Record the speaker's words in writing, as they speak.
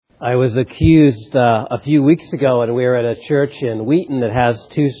I was accused a few weeks ago, and we were at a church in Wheaton that has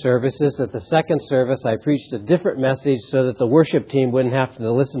two services. At the second service, I preached a different message so that the worship team wouldn't have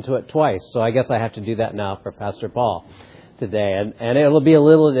to listen to it twice. So I guess I have to do that now for Pastor Paul today. And it'll be a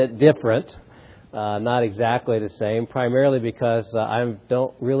little bit different, not exactly the same, primarily because I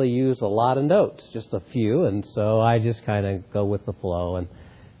don't really use a lot of notes, just a few. And so I just kind of go with the flow,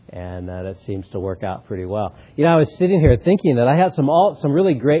 and that seems to work out pretty well. You know, I was sitting here thinking that I had some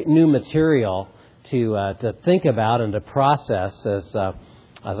really great new material to think about and to process as I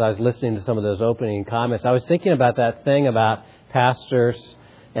was listening to some of those opening comments. I was thinking about that thing about pastors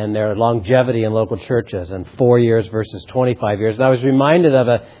and their longevity in local churches and 4 years versus 25 years. And I was reminded of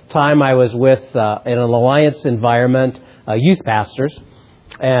a time I was with in an alliance environment, youth pastors,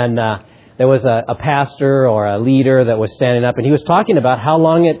 and there was a pastor or a leader that was standing up, and he was talking about how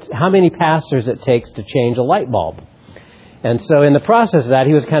many pastors it takes to change a light bulb. And so in the process of that,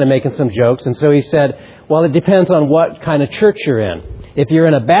 he was kind of making some jokes. And so he said, well, it depends on what kind of church you're in. If you're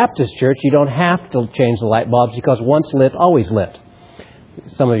in a Baptist church, you don't have to change the light bulbs because once lit, always lit.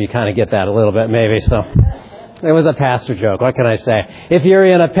 Some of you kind of get that a little bit, maybe. So it was a pastor joke. What can I say? If you're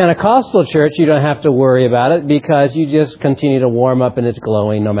in a Pentecostal church, you don't have to worry about it because you just continue to warm up and it's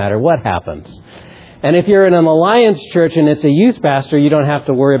glowing no matter what happens. And if you're in an alliance church and it's a youth pastor, you don't have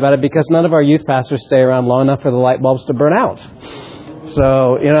to worry about it because none of our youth pastors stay around long enough for the light bulbs to burn out.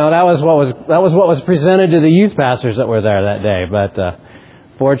 So, you know, that was what was presented to the youth pastors that were there that day. But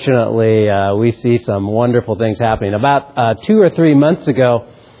fortunately, we see some wonderful things happening. About 2 or 3 months ago,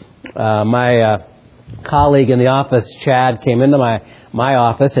 my colleague in the office, Chad, came into my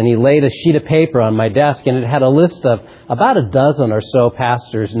office and he laid a sheet of paper on my desk, and it had a list of about a dozen or so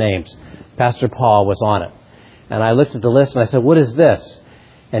pastors' names. Pastor Paul was on it. And I looked at the list and I said, what is this?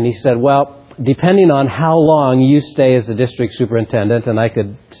 And he said, well, depending on how long you stay as the district superintendent, and I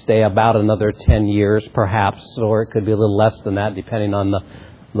could stay about another 10 years perhaps, or it could be a little less than that depending on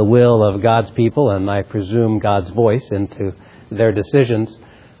the will of God's people and I presume God's voice into their decisions.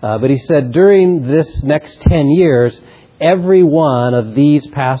 But he said during this next 10 years, every one of these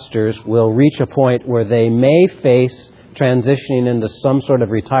pastors will reach a point where they may face transitioning into some sort of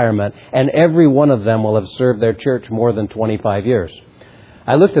retirement, and every one of them will have served their church more than 25 years.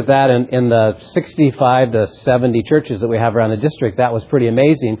 I looked at that in the 65 to 70 churches that we have around the district. That was pretty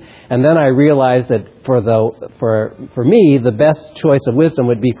amazing. And then I realized that for me, the best choice of wisdom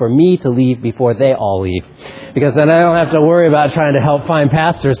would be for me to leave before they all leave. Because then I don't have to worry about trying to help find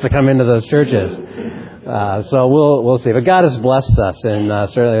pastors to come into those churches. So we'll see. But God has blessed us, and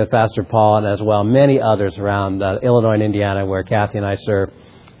certainly with Pastor Paul and as well many others around Illinois and Indiana where Kathy and I serve.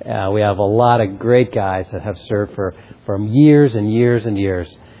 We have a lot of great guys that have served for years and years and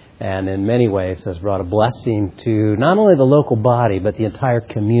years, and in many ways has brought a blessing to not only the local body, but the entire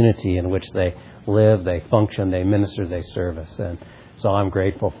community in which they live, they function, they minister, they service. And so I'm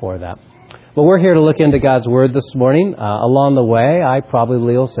grateful for that. But we're here to look into God's Word this morning. Along the way, I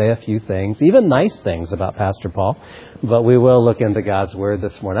probably will say a few things, even nice things about Pastor Paul, but we will look into God's Word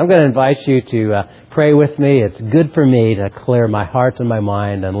this morning. I'm going to invite you to pray with me. It's good for me to clear my heart and my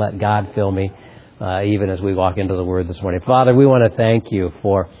mind and let God fill me even as we walk into the Word this morning. Father, we want to thank you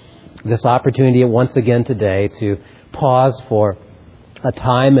for this opportunity once again today to pause for a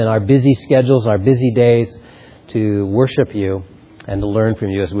time in our busy schedules, our busy days, to worship you and to learn from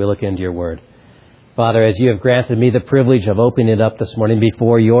you as we look into your Word. Father, as you have granted me the privilege of opening it up this morning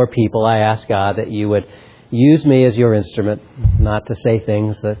before your people, I ask, God, that you would use me as your instrument, not to say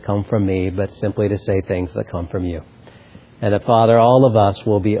things that come from me, but simply to say things that come from you. And that, Father, all of us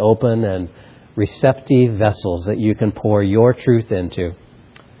will be open and receptive vessels that you can pour your truth into.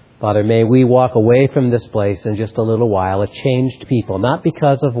 Father, may we walk away from this place in just a little while, a changed people, not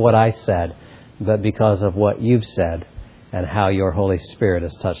because of what I said, but because of what you've said and how your Holy Spirit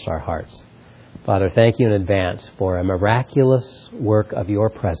has touched our hearts. Father, thank you in advance for a miraculous work of your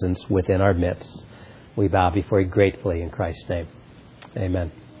presence within our midst. We bow before you gratefully in Christ's name.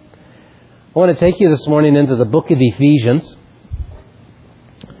 Amen. I want to take you this morning into the book of Ephesians,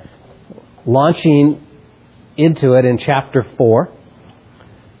 launching into it in chapter 4.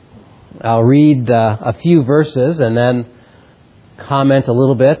 I'll read a few verses and then comment a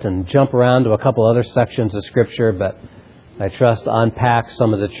little bit and jump around to a couple other sections of Scripture, but I trust to unpack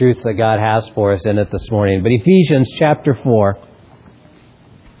some of the truth that God has for us in it this morning. But Ephesians chapter 4,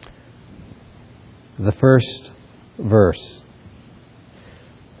 the first verse.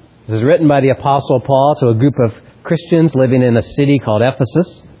 This is written by the Apostle Paul to a group of Christians living in a city called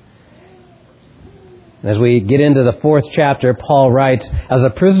Ephesus. As we get into the 4th chapter, Paul writes, "As a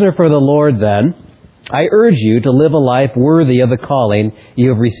prisoner for the Lord then, I urge you to live a life worthy of the calling you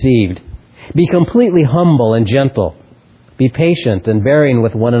have received. Be completely humble and gentle. Be patient and bearing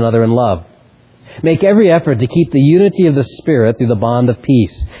with one another in love. Make every effort to keep the unity of the Spirit through the bond of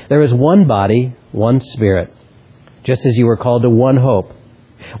peace. There is one body, one Spirit, just as you were called to one hope.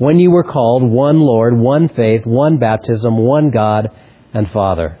 When you were called, one Lord, one faith, one baptism, one God and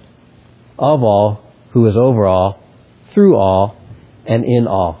Father, of all, who is over all, through all, and in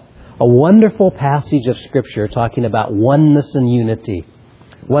all. A wonderful passage of Scripture talking about oneness and unity.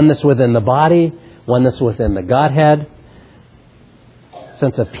 Oneness within the body, oneness within the Godhead,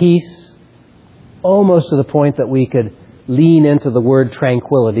 sense of peace, almost to the point that we could lean into the word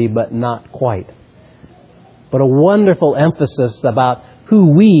tranquility, but not quite. But a wonderful emphasis about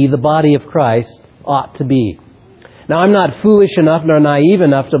who we, the body of Christ, ought to be. Now, I'm not foolish enough nor naive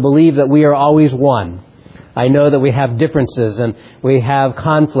enough to believe that we are always one. I know that we have differences and we have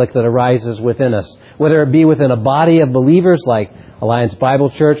conflict that arises within us, whether it be within a body of believers like Alliance Bible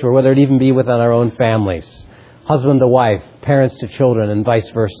Church, or whether it even be within our own families, husband to wife, parents to children, and vice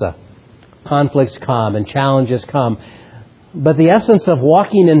versa. Conflicts come and challenges come. But the essence of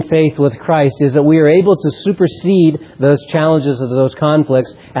walking in faith with Christ is that we are able to supersede those challenges and those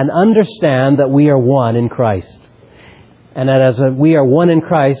conflicts and understand that we are one in Christ. And that as we are one in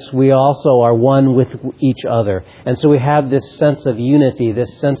Christ, we also are one with each other. And so we have this sense of unity,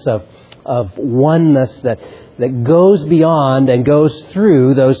 this sense of oneness that goes beyond and goes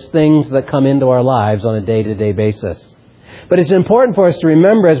through those things that come into our lives on a day-to-day basis. But it's important for us to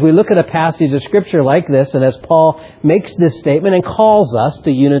remember as we look at a passage of Scripture like this, and as Paul makes this statement and calls us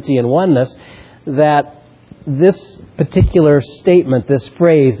to unity and oneness, that this particular statement, this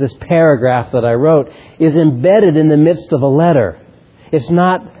phrase, this paragraph that I wrote, is embedded in the midst of a letter. It's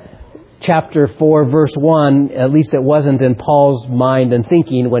not chapter 4, verse 1, at least it wasn't in Paul's mind and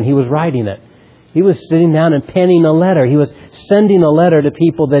thinking when he was writing it. He was sitting down and penning a letter. He was sending a letter to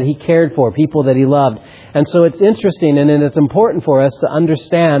people that he cared for, people that he loved. And so it's interesting and it's important for us to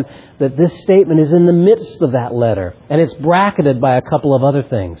understand that this statement is in the midst of that letter. And it's bracketed by a couple of other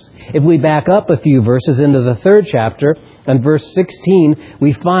things. If we back up a few verses into the 3rd chapter, and verse 16,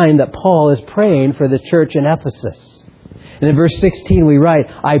 we find that Paul is praying for the church in Ephesus. And in verse 16 we write,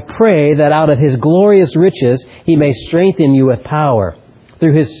 I pray that out of His glorious riches He may strengthen you with power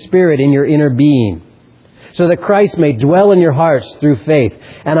through His Spirit in your inner being, so that Christ may dwell in your hearts through faith.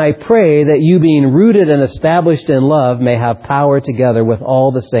 And I pray that you, being rooted and established in love, may have power together with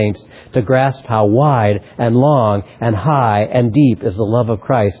all the saints to grasp how wide and long and high and deep is the love of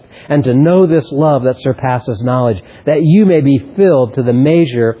Christ, and to know this love that surpasses knowledge, that you may be filled to the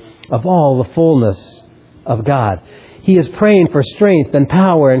measure of all the fullness of God. He is praying for strength and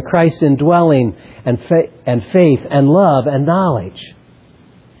power and Christ's indwelling and faith and love and knowledge.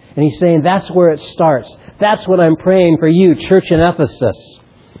 And he's saying that's where it starts. That's what I'm praying for you, church in Ephesus.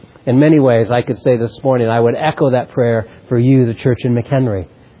 In many ways, I could say this morning, I would echo that prayer for you, the church in McHenry,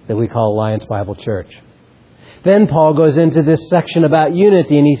 that we call Alliance Bible Church. Then Paul goes into this section about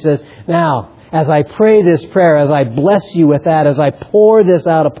unity, and he says, now, as I pray this prayer, as I bless you with that, as I pour this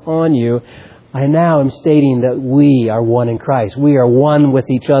out upon you, I now am stating that we are one in Christ. We are one with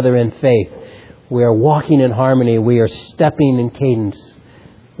each other in faith. We are walking in harmony. We are stepping in cadence.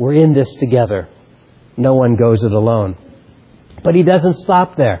 We're in this together. No one goes it alone. But he doesn't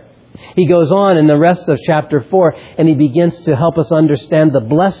stop there. He goes on in the rest of chapter 4, and he begins to help us understand the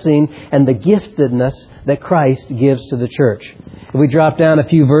blessing and the giftedness that Christ gives to the church. If we drop down a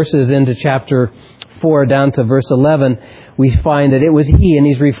few verses into chapter 4, down to verse 11, we find that it was He, and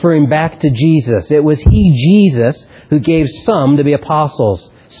he's referring back to Jesus. It was He, Jesus, who gave some to be apostles,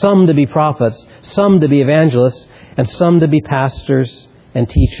 some to be prophets, some to be evangelists, and some to be pastors and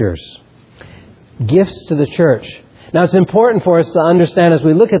teachers. Gifts to the church. Now, it's important for us to understand as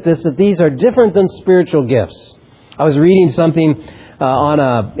we look at this that these are different than spiritual gifts. I was reading something in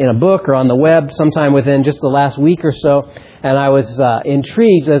a book or on the web sometime within just the last week or so, and I was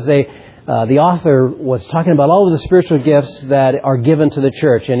intrigued as the author was talking about all of the spiritual gifts that are given to the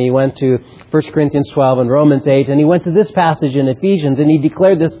church. And he went to 1 Corinthians 12 and Romans 8, and he went to this passage in Ephesians, and he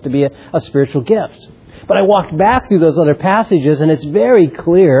declared this to be a spiritual gift. But I walked back through those other passages, and it's very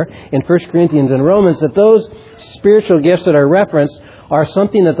clear in 1 Corinthians and Romans that those spiritual gifts that are referenced are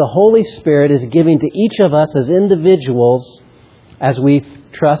something that the Holy Spirit is giving to each of us as individuals as we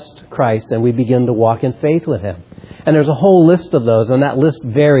trust Christ and we begin to walk in faith with Him. And there's a whole list of those, and that list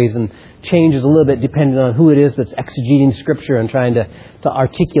varies and changes a little bit depending on who it is that's exegeting Scripture and trying to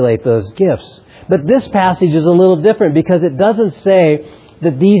articulate those gifts. But this passage is a little different because it doesn't say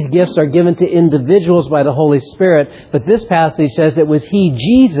that these gifts are given to individuals by the Holy Spirit, but this passage says it was He,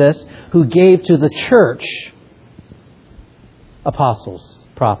 Jesus, who gave to the church apostles,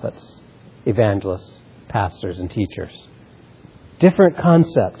 prophets, evangelists, pastors, and teachers. Different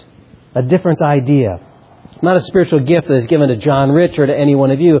concept, a different idea. Not a spiritual gift that is given to John Rich or to any one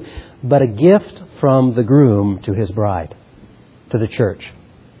of you, but a gift from the groom to his bride, to the church.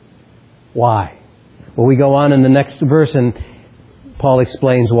 Why? Well, we go on in the next verse and Paul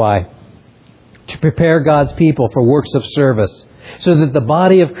explains why. To prepare God's people for works of service, so that the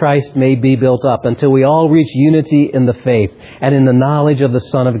body of Christ may be built up until we all reach unity in the faith and in the knowledge of the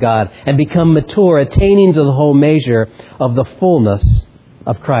Son of God and become mature, attaining to the whole measure of the fullness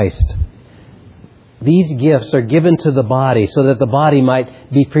of Christ. These gifts are given to the body so that the body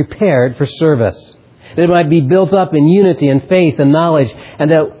might be prepared for service. That it might be built up in unity and faith and knowledge, and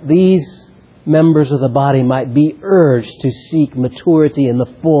that these members of the body might be urged to seek maturity in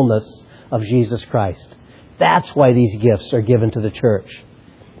the fullness of Jesus Christ. That's why these gifts are given to the church.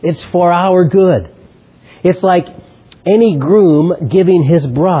 It's for our good. It's like any groom giving his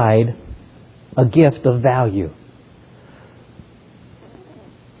bride a gift of value.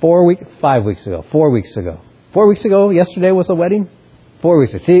 4 weeks ago, yesterday was the wedding? 4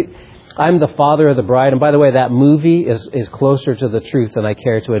 weeks ago. See, I'm the father of the bride. And by the way, that movie is closer to the truth than I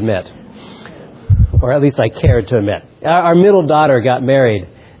care to admit. Or at least I cared to admit. Our middle daughter got married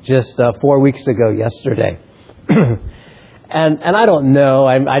just 4 weeks ago yesterday. And I don't know.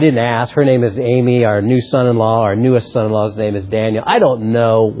 I didn't ask. Her name is Amy. Our new son-in-law, our newest son-in-law's name is Daniel. I don't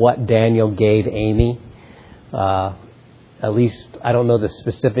know what Daniel gave Amy. At least I don't know the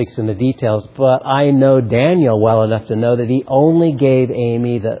specifics and the details, but I know Daniel well enough to know that he only gave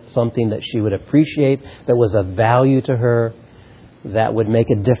Amy something that she would appreciate, that was of value to her, that would make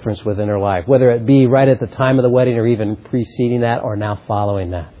a difference within her life, whether it be right at the time of the wedding or even preceding that or now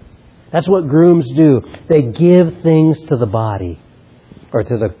following that. That's what grooms do. They give things to the body, or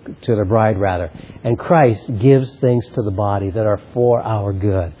to the bride rather. And Christ gives things to the body that are for our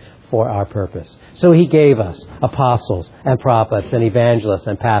good, for our purpose. So He gave us apostles and prophets and evangelists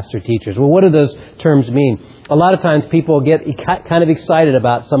and pastor teachers. Well, what do those terms mean? A lot of times people get kind of excited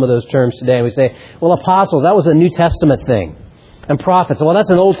about some of those terms today. And we say, well, apostles, that was a New Testament thing. And prophets, well, that's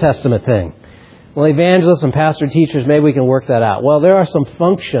an Old Testament thing. Well, evangelists and pastor teachers, maybe we can work that out. Well, there are some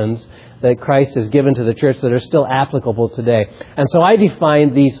functions that Christ has given to the church that are still applicable today. And so I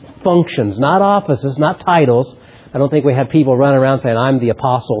define these functions, not offices, not titles. I don't think we have people running around saying, I'm the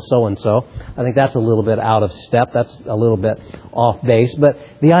apostle so-and-so. I think that's a little bit out of step. That's a little bit off base. But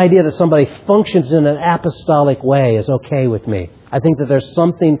the idea that somebody functions in an apostolic way is okay with me. I think that there's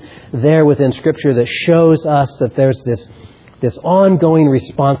something there within Scripture that shows us that there's this ongoing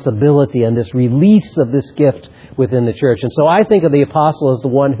responsibility and this release of this gift within the church. And so I think of the apostle as the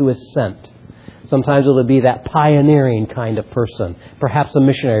one who is sent. Sometimes it'll be that pioneering kind of person, perhaps a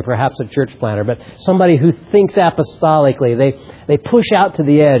missionary, perhaps a church planter, but somebody who thinks apostolically. They push out to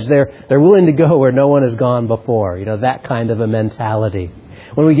the edge. They're willing to go where no one has gone before. You know, that kind of a mentality.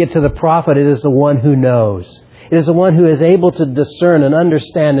 When we get to the prophet, it is the one who knows. It is the one who is able to discern and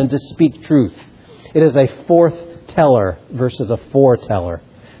understand and to speak truth. It is a forth-teller versus a foreteller.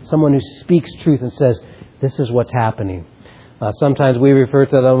 Someone who speaks truth and says, this is what's happening. Sometimes we refer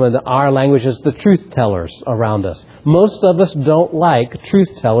to them in our language as the truth tellers around us. Most of us don't like truth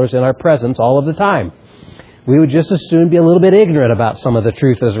tellers in our presence all of the time. We would just as soon be a little bit ignorant about some of the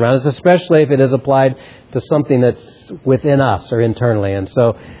truth that's around us, especially if it is applied to something that's within us or internally. And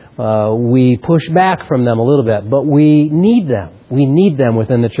so we push back from them a little bit, but we need them. We need them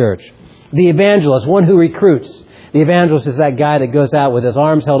within the church. The evangelist, one who recruits. The evangelist is that guy that goes out with his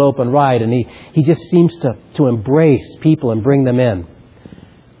arms held open wide, and he just seems to embrace people and bring them in.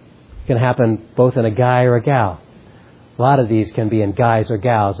 It can happen both in a guy or a gal. A lot of these can be in guys or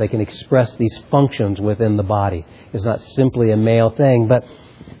gals. They can express these functions within the body. It's not simply a male thing, but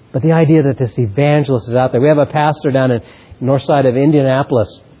the idea that this evangelist is out there. We have a pastor down in north side of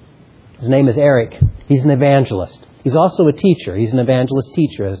Indianapolis. His name is Eric. He's an evangelist. He's also a teacher. He's an evangelist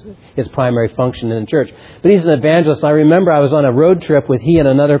teacher as his primary function in the church. But he's an evangelist. I remember I was on a road trip with he and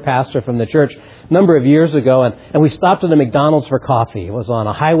another pastor from the church a number of years ago, and we stopped at a McDonald's for coffee. It was on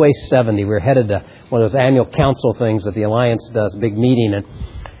a Highway 70. We were headed to one of those annual council things that the Alliance does, big meeting.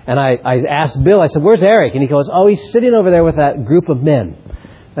 And I asked Bill, I said, where's Eric? And he goes, oh, he's sitting over there with that group of men.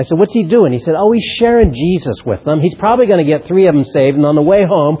 I said, what's he doing? He said, oh, he's sharing Jesus with them. He's probably going to get 3 of them saved. And on the way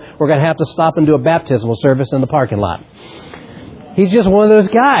home, we're going to have to stop and do a baptismal service in the parking lot. He's just one of those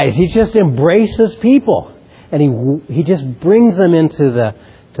guys. He just embraces people. And he just brings them into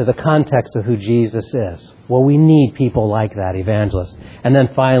to the context of who Jesus is. Well, we need people like that, evangelists. And then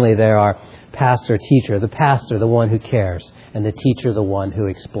finally, there are pastor, teacher. The pastor, the one who cares, and the teacher, the one who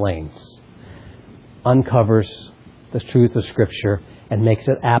explains. Uncovers the truth of Scripture and makes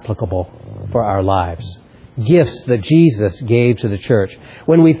it applicable for our lives. Gifts that Jesus gave to the church.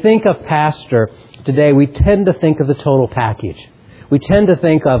 When we think of pastor today, we tend to think of the total package. We tend to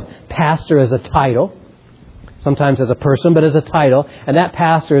think of pastor as a title, sometimes as a person, but as a title. And that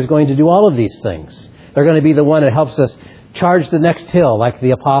pastor is going to do all of these things. They're going to be the one that helps us charge the next hill, like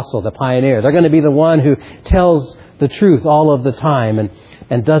the apostle, the pioneer. They're going to be the one who tells the truth all of the time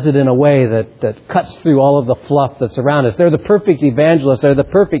and does it in a way that cuts through all of the fluff that's around us. They're the perfect evangelist, they're the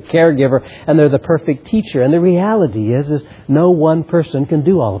perfect caregiver, and they're the perfect teacher. And the reality is no one person can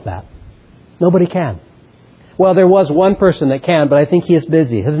do all of that. Nobody can. Well, there was one person that can, but I think he is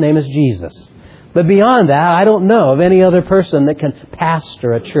busy. His name is Jesus. But beyond that, I don't know of any other person that can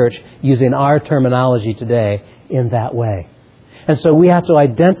pastor a church using our terminology today in that way. And so we have to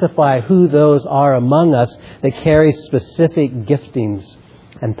identify who those are among us that carry specific giftings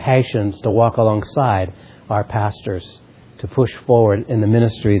and passions to walk alongside our pastors to push forward in the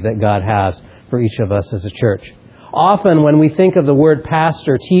ministry that God has for each of us as a church. Often when we think of the word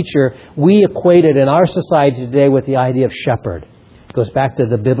pastor, teacher, we equate it in our society today with the idea of shepherd. It goes back to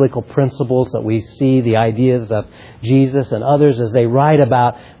the biblical principles that we see, the ideas of Jesus and others as they write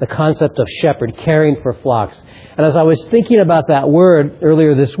about the concept of shepherd, caring for flocks. And as I was thinking about that word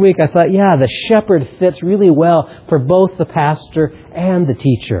earlier this week, I thought, the shepherd fits really well for both the pastor and the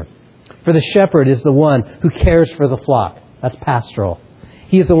teacher. For the shepherd is the one who cares for the flock. That's pastoral.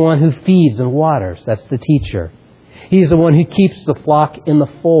 He is the one who feeds and waters. That's the teacher. He's the one who keeps the flock in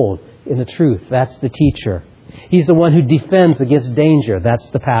the fold, in the truth. That's the teacher. He's the one who defends against danger. That's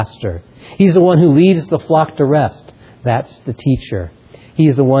the pastor. He's the one who leads the flock to rest. That's the teacher. He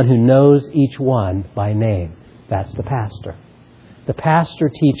is the one who knows each one by name. That's the pastor. The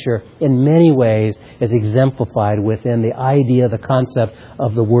pastor-teacher, in many ways, is exemplified within the idea, the concept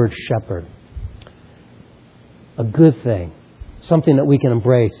of the word shepherd. A good thing. Something that we can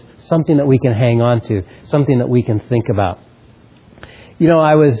embrace. Something that we can hang on to. Something that we can think about.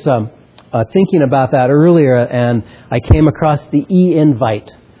 I was thinking about that earlier, and I came across the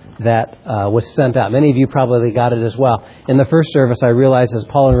e-invite that was sent out. Many of you probably got it as well. In the first service, I realized as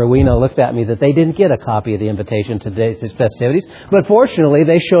Paul and Rowena looked at me that they didn't get a copy of the invitation to today's festivities, but fortunately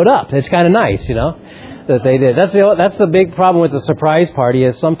they showed up. It's kind of nice, that they did. That's the big problem with the surprise party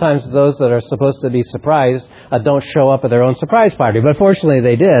is sometimes those that are supposed to be surprised don't show up at their own surprise party. But fortunately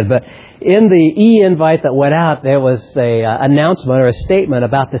they did. But in the e-invite that went out, there was a announcement or a statement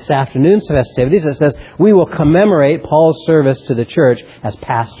about this afternoon's festivities that says, we will commemorate Paul's service to the church as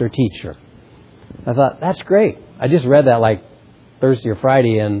pastor-teacher. I thought, that's great. I just read that like Thursday or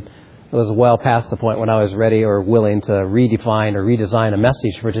Friday, and it was well past the point when I was ready or willing to redefine or redesign a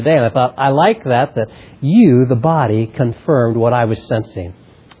message for today. And I thought, I like that you, the body, confirmed what I was sensing,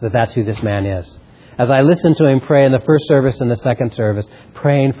 that that's who this man is. As I listened to him pray in the first service and the second service,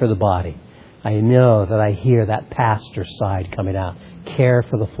 praying for the body, I know that I hear that pastor side coming out. Care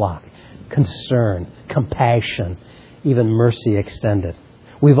for the flock, concern, compassion, even mercy extended.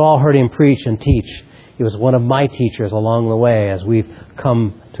 We've all heard him preach and teach. He was one of my teachers along the way as we've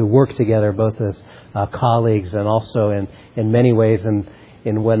come to work together, both as colleagues and also in many ways. And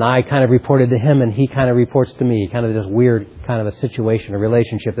when I kind of reported to him and he kind of reports to me, kind of this weird kind of a situation, a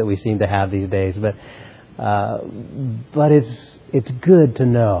relationship that we seem to have these days. But it's good to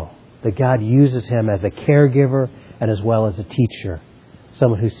know that God uses him as a caregiver and as well as a teacher,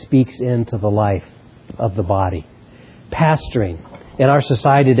 someone who speaks into the life of the body. Pastoring in our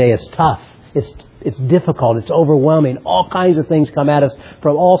society today is tough. It's difficult. It's overwhelming. All kinds of things come at us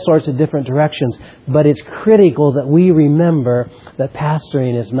from all sorts of different directions. But it's critical that we remember that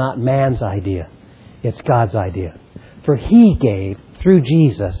pastoring is not man's idea. It's God's idea. For He gave, through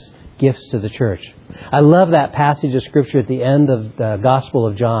Jesus, gifts to the church. I love that passage of Scripture at the end of the Gospel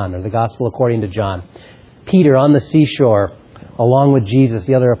of John, or the Gospel according to John. Peter on the seashore, along with Jesus,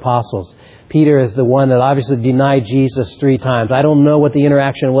 the other apostles. Peter is the one that obviously denied Jesus 3 times. I don't know what the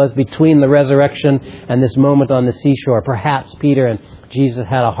interaction was between the resurrection and this moment on the seashore. Perhaps Peter and Jesus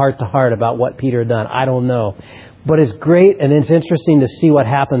had a heart-to-heart about what Peter had done. I don't know. But it's great and it's interesting to see what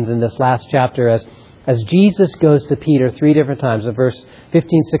happens in this last chapter as Jesus goes to Peter 3 different times, in verse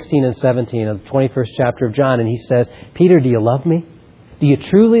 15, 16, and 17 of the 21st chapter of John. And he says, Peter, do you love me? Do you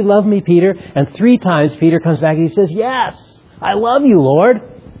truly love me, Peter? And 3 times Peter comes back and he says, yes, I love you, Lord.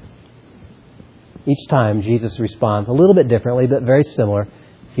 Each time Jesus responds a little bit differently, but very similar.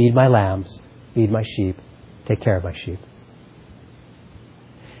 Feed my lambs, feed my sheep, take care of my sheep.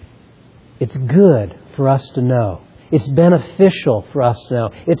 It's good for us to know. It's beneficial for us to know.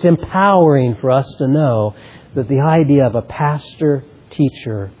 It's empowering for us to know that the idea of a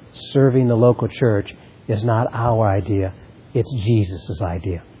pastor-teacher serving the local church is not our idea. It's Jesus'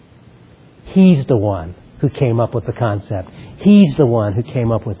 idea. He's the one who came up with the concept. He's the one who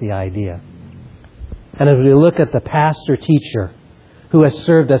came up with the idea. And as we look at the pastor-teacher who has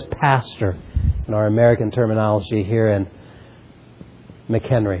served as pastor, in our American terminology here in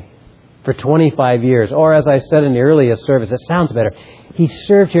McHenry, for 25 years, or as I said in the earliest service, it sounds better, he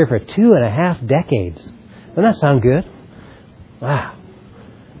served here for 2.5 decades. Doesn't that sound good? Wow.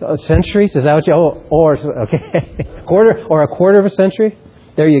 Centuries? Is that what you... okay. A quarter of a century?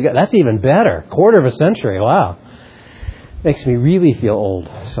 There you go. That's even better. Quarter of a century. Wow. Makes me really feel old.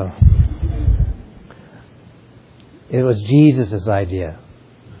 So, it was Jesus' idea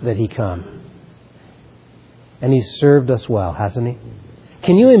that He come. And He's served us well, hasn't He?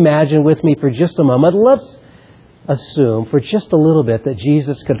 Can you imagine with me for just a moment? Let's assume for just a little bit that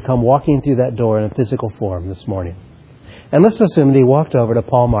Jesus could come walking through that door in a physical form this morning. And let's assume that He walked over to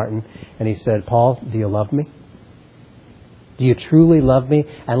Paul Martin and He said, "Paul, do you love me? Do you truly love me?"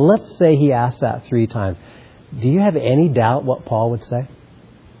 And let's say He asked that 3 times. Do you have any doubt what Paul would say?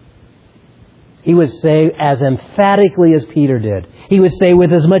 He would say as emphatically as Peter did. He would say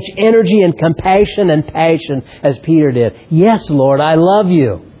with as much energy and compassion and passion as Peter did, "Yes, Lord, I love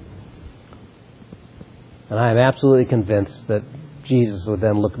you." And I am absolutely convinced that Jesus would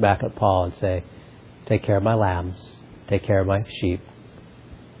then look back at Paul and say, "Take care of my lambs. Take care of my sheep.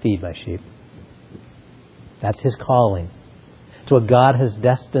 Feed my sheep." That's His calling. It's what God has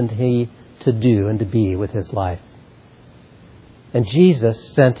destined He to do and to be with His life. And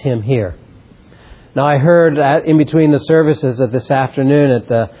Jesus sent Him here. Now, I heard in between the services of this afternoon at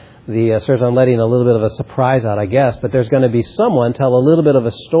the service, I'm letting a little bit of a surprise out, I guess, but there's going to be someone tell a little bit of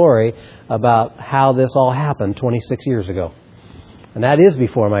a story about how this all happened 26 years ago. And that is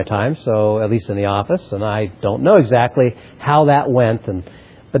before my time, so at least in the office, and I don't know exactly how that went.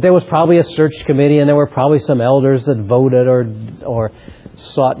 But there was probably a search committee, and there were probably some elders that voted or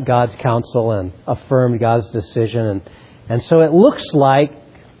sought God's counsel and affirmed God's decision. And so it looks like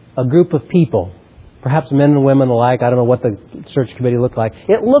a group of people, perhaps men and women alike. I don't know what the search committee looked like.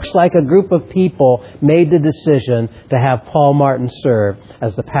 It looks like a group of people made the decision to have Paul Martin serve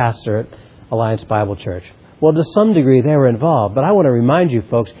as the pastor at Alliance Bible Church. Well, to some degree, they were involved. But I want to remind you,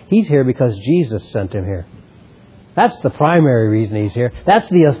 folks, he's here because Jesus sent him here. That's the primary reason he's here. That's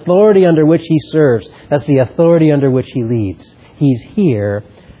the authority under which he serves. That's the authority under which he leads. He's here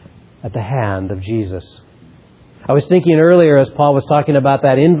at the hand of Jesus. I was thinking earlier as Paul was talking about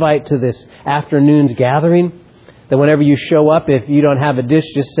that invite to this afternoon's gathering, that whenever you show up, if you don't have a dish,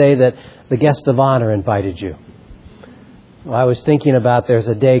 just say that the guest of honor invited you. Well, I was thinking about there's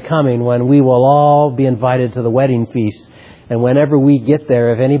a day coming when we will all be invited to the wedding feast. And whenever we get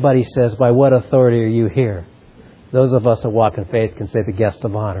there, if anybody says, "By what authority are you here?" those of us that walk in faith can say the guest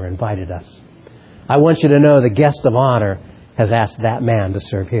of honor invited us. I want you to know the guest of honor has asked that man to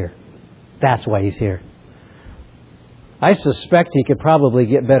serve here. That's why he's here. I suspect he could probably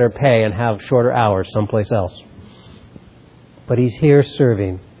get better pay and have shorter hours someplace else. But he's here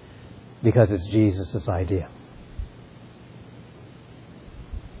serving because it's Jesus' idea.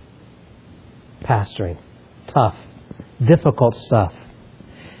 Pastoring. Tough. Difficult stuff.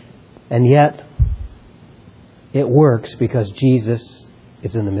 And yet, it works because Jesus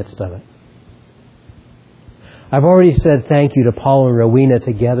is in the midst of it. I've already said thank you to Paul and Rowena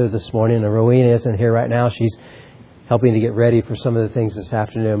together this morning. And Rowena isn't here right now. She's helping to get ready for some of the things this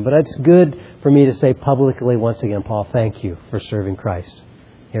afternoon. But it's good for me to say publicly once again, Paul, thank you for serving Christ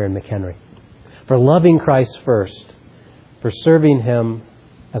here in McHenry. For loving Christ first. For serving Him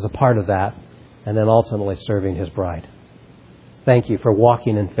as a part of that. And then ultimately serving His bride. Thank you for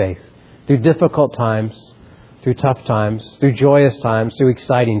walking in faith. Through difficult times. Through tough times. Through joyous times. Through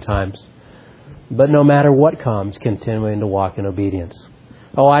exciting times. But no matter what comes, continuing to walk in obedience.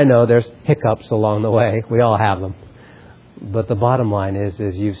 Oh, I know there's hiccups along the way. We all have them. But the bottom line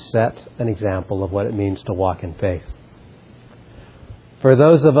is you've set an example of what it means to walk in faith. For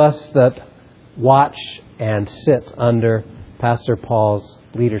those of us that watch and sit under Pastor Paul's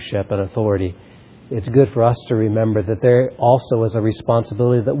leadership and authority, it's good for us to remember that there also is a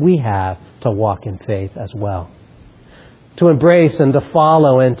responsibility that we have to walk in faith as well. To embrace and to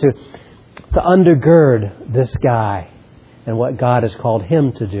follow and to undergird this guy and what God has called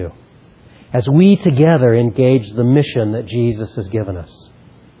him to do, as we together engage the mission that Jesus has given us.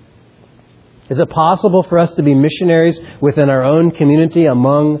 Is it possible for us to be missionaries within our own community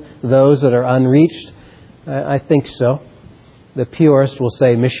among those that are unreached? I think so. The purist will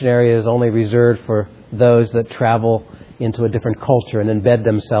say missionary is only reserved for those that travel into a different culture and embed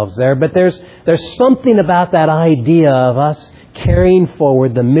themselves there. But there's something about that idea of us carrying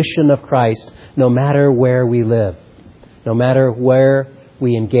forward the mission of Christ no matter where we live, no matter where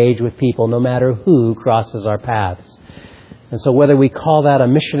we engage with people, no matter who crosses our paths. And so whether we call that a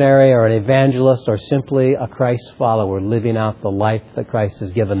missionary or an evangelist or simply a Christ follower living out the life that Christ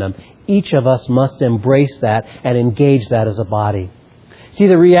has given them, each of us must embrace that and engage that as a body. See,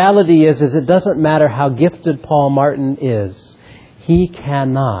 the reality is it doesn't matter how gifted Paul Martin is. He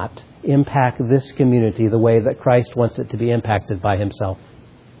cannot impact this community the way that Christ wants it to be impacted by Himself.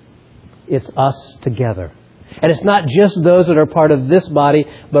 It's us together. And it's not just those that are part of this body,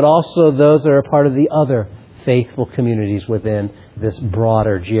 but also those that are part of the other faithful communities within this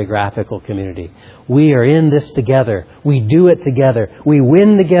broader geographical community. We are in this together. We do it together. We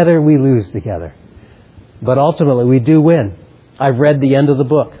win together. We lose together. But ultimately, we do win. I've read the end of the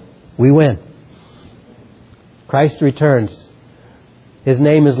book. We win. Christ returns. His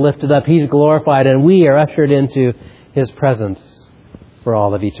name is lifted up. He's glorified. And we are ushered into His presence for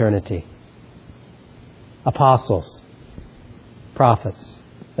all of eternity. Apostles, prophets,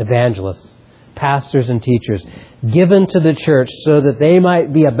 evangelists, pastors and teachers, given to the church so that they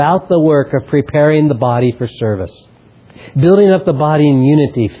might be about the work of preparing the body for service, building up the body in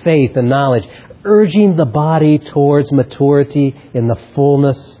unity, faith, and knowledge, urging the body towards maturity in the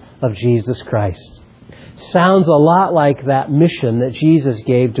fullness of Jesus Christ. Sounds a lot like that mission that Jesus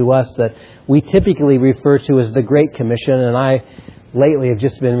gave to us that we typically refer to as the Great Commission, and I lately have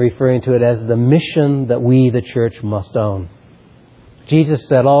just been referring to it as the mission that we, the church, must own. Jesus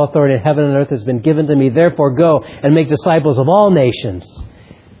said, "All authority in heaven and earth has been given to me. Therefore go and make disciples of all nations,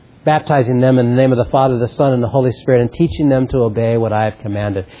 baptizing them in the name of the Father, the Son, and the Holy Spirit, and teaching them to obey what I have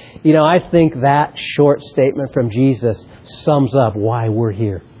commanded." You know, I think that short statement from Jesus sums up why we're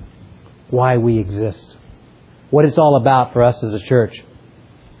here, why we exist, what it's all about for us as a church.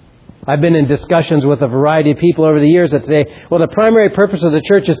 I've been in discussions with a variety of people over the years that say, well, the primary purpose of the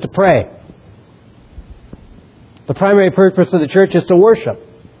church is to pray. The primary purpose of the church is to worship.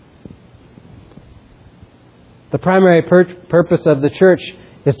 The primary purpose of the church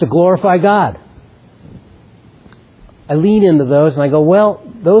is to glorify God. I lean into those and I go, well,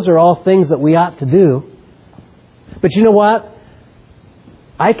 those are all things that we ought to do. But you know what?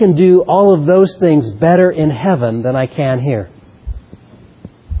 I can do all of those things better in heaven than I can here.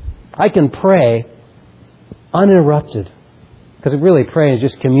 I can pray uninterrupted. Because really praying is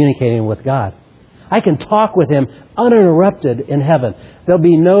just communicating with God. I can talk with Him uninterrupted in heaven. There'll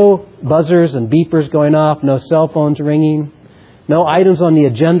be no buzzers and beepers going off, no cell phones ringing, no items on the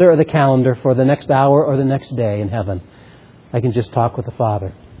agenda or the calendar for the next hour or the next day in heaven. I can just talk with the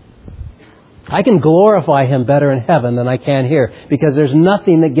Father. I can glorify Him better in heaven than I can here because there's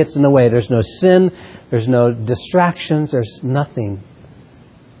nothing that gets in the way. There's no sin. There's no distractions. There's nothing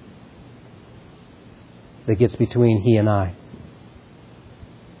that gets between He and I.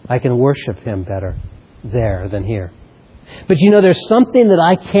 I can worship Him better there than here. But you know, there's something that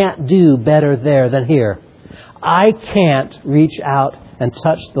I can't do better there than here. I can't reach out and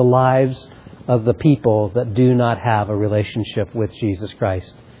touch the lives of the people that do not have a relationship with Jesus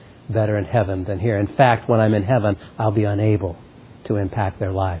Christ better in heaven than here. In fact, when I'm in heaven, I'll be unable to impact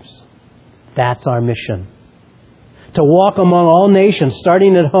their lives. That's our mission. To walk among all nations,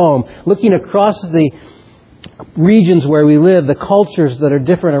 starting at home, looking across the regions where we live, the cultures that are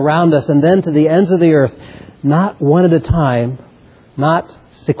different around us, and then to the ends of the earth, not one at a time, not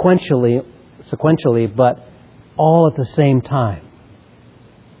sequentially, but all at the same time.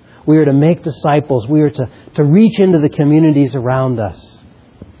 We are to make disciples. We are to reach into the communities around us.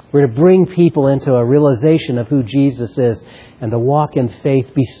 We're to bring people into a realization of who Jesus is and to walk in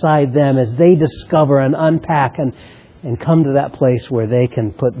faith beside them as they discover and unpack and come to that place where they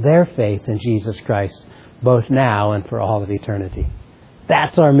can put their faith in Jesus Christ, both now and for all of eternity.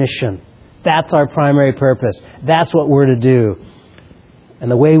 That's our mission. That's our primary purpose. That's what we're to do.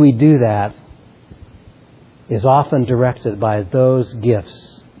 And the way we do that is often directed by those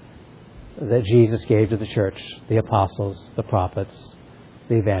gifts that Jesus gave to the church, the apostles, the prophets,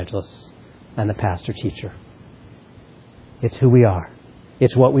 the evangelists, and the pastor-teacher. It's who we are.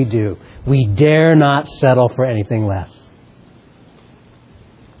 It's what we do. We dare not settle for anything less.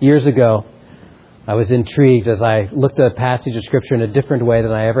 Years ago, I was intrigued as I looked at a passage of Scripture in a different way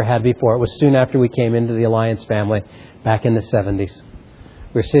than I ever had before. It was soon after we came into the Alliance family back in the 70s.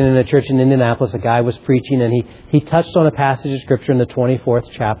 We were sitting in a church in Indianapolis. A guy was preaching, and he touched on a passage of Scripture in the 24th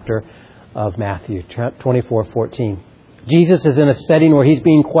chapter of Matthew, 24:14. Jesus is in a setting where He's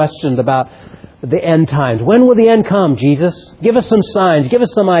being questioned about the end times. When will the end come, Jesus? Give us some signs. Give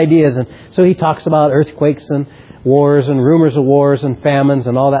us some ideas. And so he talks about earthquakes and wars and rumors of wars and famines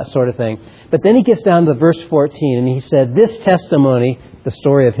and all that sort of thing. But then he gets down to verse 14 and he said, this testimony, the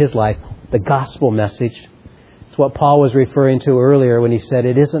story of his life, the gospel message, it's what Paul was referring to earlier when he said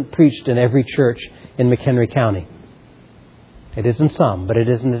it isn't preached in every church in McHenry County. It is in some, but it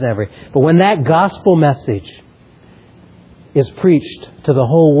isn't in every. But when that gospel message is preached to the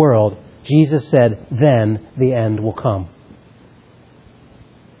whole world, Jesus said, then the end will come.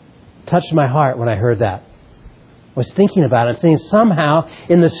 Touched my heart when I heard that. I was thinking about it, saying somehow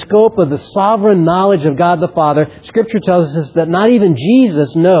in the scope of the sovereign knowledge of God the Father, Scripture tells us that not even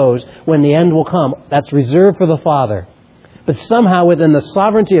Jesus knows when the end will come. That's reserved for the Father. But somehow within the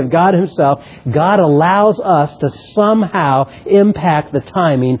sovereignty of God Himself, God allows us to somehow impact the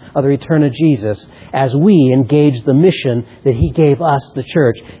timing of the return of Jesus as we engage the mission that He gave us, the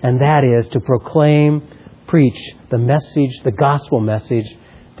church, and that is to proclaim, preach the message, the gospel message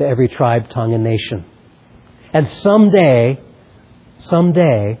to every tribe, tongue, and nation. And someday,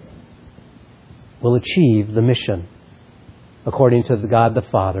 we'll achieve the mission according to God the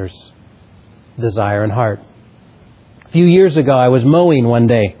Father's desire and heart. A few years ago, I was mowing one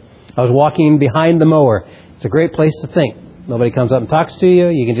day. I was walking behind the mower. It's a great place to think. Nobody comes up and talks to you.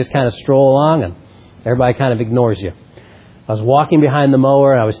 You can just kind of stroll along and everybody kind of ignores you. I was walking behind the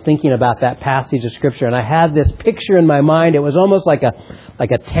mower and I was thinking about that passage of Scripture, and I had this picture in my mind. It was almost like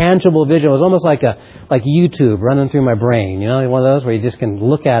a tangible vision. It was almost like YouTube running through my brain. You know, one of those where you just can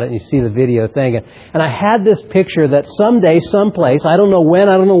look at it and you see the video thing. And I had this picture that someday, someplace, I don't know when,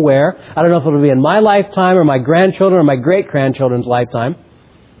 I don't know where, I don't know if it'll be in my lifetime or my grandchildren or my great-grandchildren's lifetime,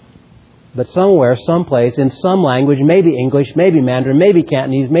 but somewhere, someplace, in some language, maybe English, maybe Mandarin, maybe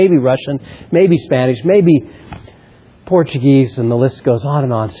Cantonese, maybe Russian, maybe Spanish, maybe Portuguese, and the list goes on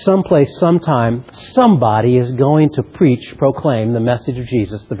and on. Someplace, sometime, somebody is going to preach, proclaim the message of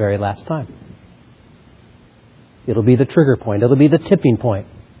Jesus the very last time. It'll be the trigger point. It'll be the tipping point.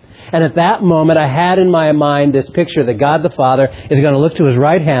 And at that moment, I had in my mind this picture that God the Father is going to look to His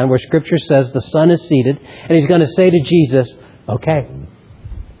right hand where Scripture says the Son is seated, and He's going to say to Jesus, okay.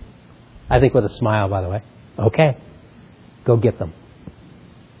 I think with a smile, by the way. Okay. Go get them.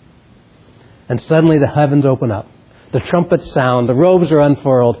 And suddenly the heavens open up. The trumpets sound, the robes are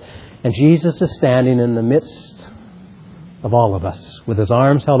unfurled, and Jesus is standing in the midst of all of us with His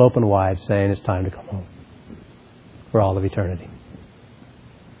arms held open wide, saying it's time to come home for all of eternity.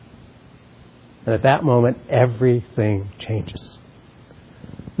 And at that moment, everything changes.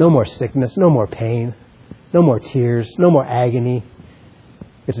 No more sickness, no more pain, no more tears, no more agony.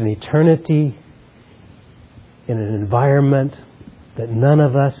 It's an eternity in an environment that none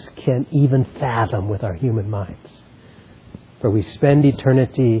of us can even fathom with our human minds. For we spend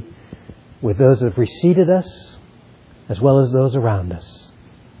eternity with those that have preceded us as well as those around us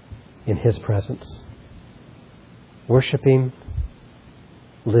in His presence. Worshiping,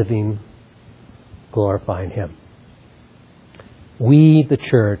 living, glorifying Him. We, the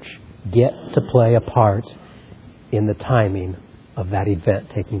church, get to play a part in the timing of that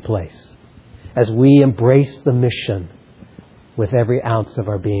event taking place as we embrace the mission with every ounce of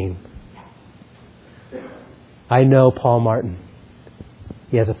our being. I know Paul Martin.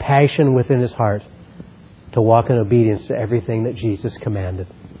 He has a passion within his heart to walk in obedience to everything that Jesus commanded.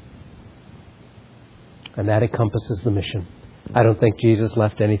 And that encompasses the mission. I don't think Jesus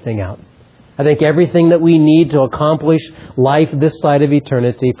left anything out. I think everything that we need to accomplish life this side of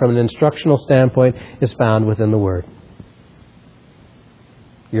eternity from an instructional standpoint is found within the Word.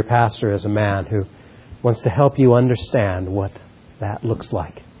 Your pastor is a man who wants to help you understand what that looks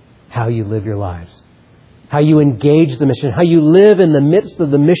like, how you live your lives, how you engage the mission, how you live in the midst of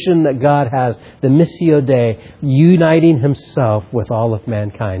the mission that God has, the Missio Dei, uniting Himself with all of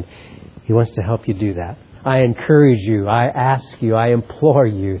mankind. He wants to help you do that. I encourage you, I ask you, I implore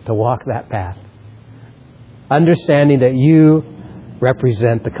you to walk that path, understanding that you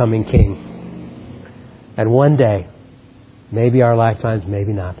represent the coming King. And one day, maybe our lifetimes,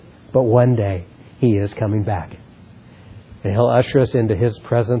 maybe not, but one day He is coming back. And He'll usher us into His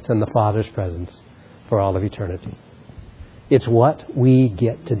presence and the Father's presence for all of eternity. It's what we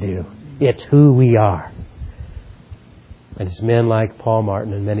get to do. It's who we are. And it's men like Paul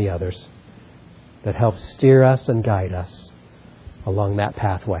Martin and many others that help steer us and guide us along that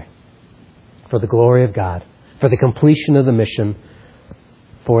pathway for the glory of God, for the completion of the mission,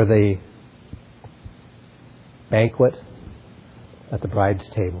 for the banquet at the bride's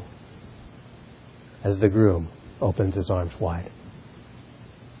table as the groom opens his arms wide.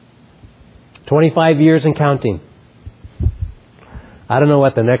 25 years and counting. I don't know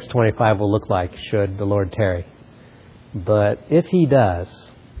what the next 25 will look like should the Lord tarry. But if He does,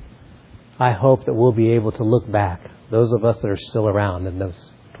 I hope that we'll be able to look back, those of us that are still around in those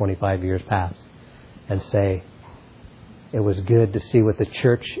 25 years past, and say, it was good to see what the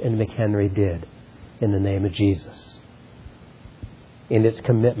church in McHenry did in the name of Jesus, in its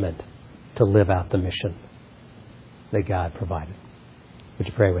commitment to live out the mission that God provided. Would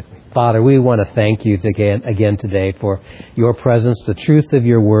you pray with me? Father, we want to thank you again today for your presence, the truth of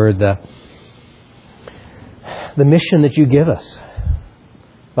your word, the mission that you give us.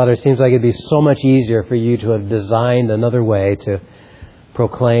 Father, it seems like it'd be so much easier for you to have designed another way to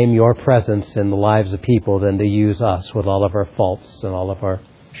proclaim your presence in the lives of people than to use us with all of our faults and all of our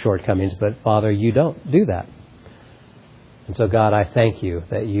shortcomings. But Father, you don't do that. And so God, I thank you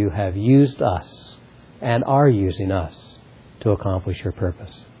that you have used us and are using us to accomplish your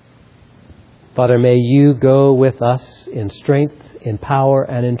purpose. Father, may you go with us in strength, in power,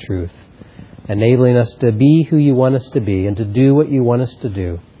 and in truth, enabling us to be who you want us to be and to do what you want us to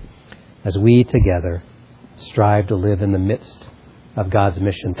do as we together strive to live in the midst of God's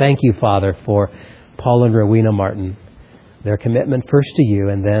mission. Thank you, Father, for Paul and Rowena Martin, their commitment first to you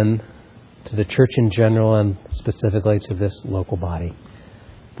and then to the church in general and specifically to this local body.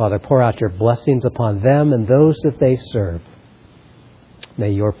 Father, pour out your blessings upon them and those that they serve.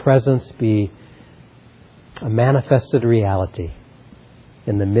 May your presence be a manifested reality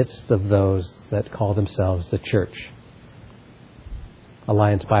in the midst of those that call themselves the church,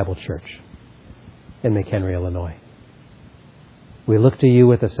 Alliance Bible Church in McHenry, Illinois. We look to you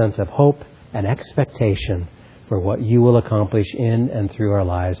with a sense of hope and expectation for what you will accomplish in and through our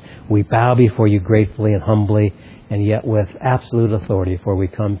lives. We bow before you gratefully and humbly, and yet with absolute authority, for we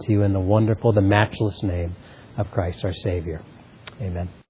come to you in the wonderful, the matchless name of Christ our Savior. Amen.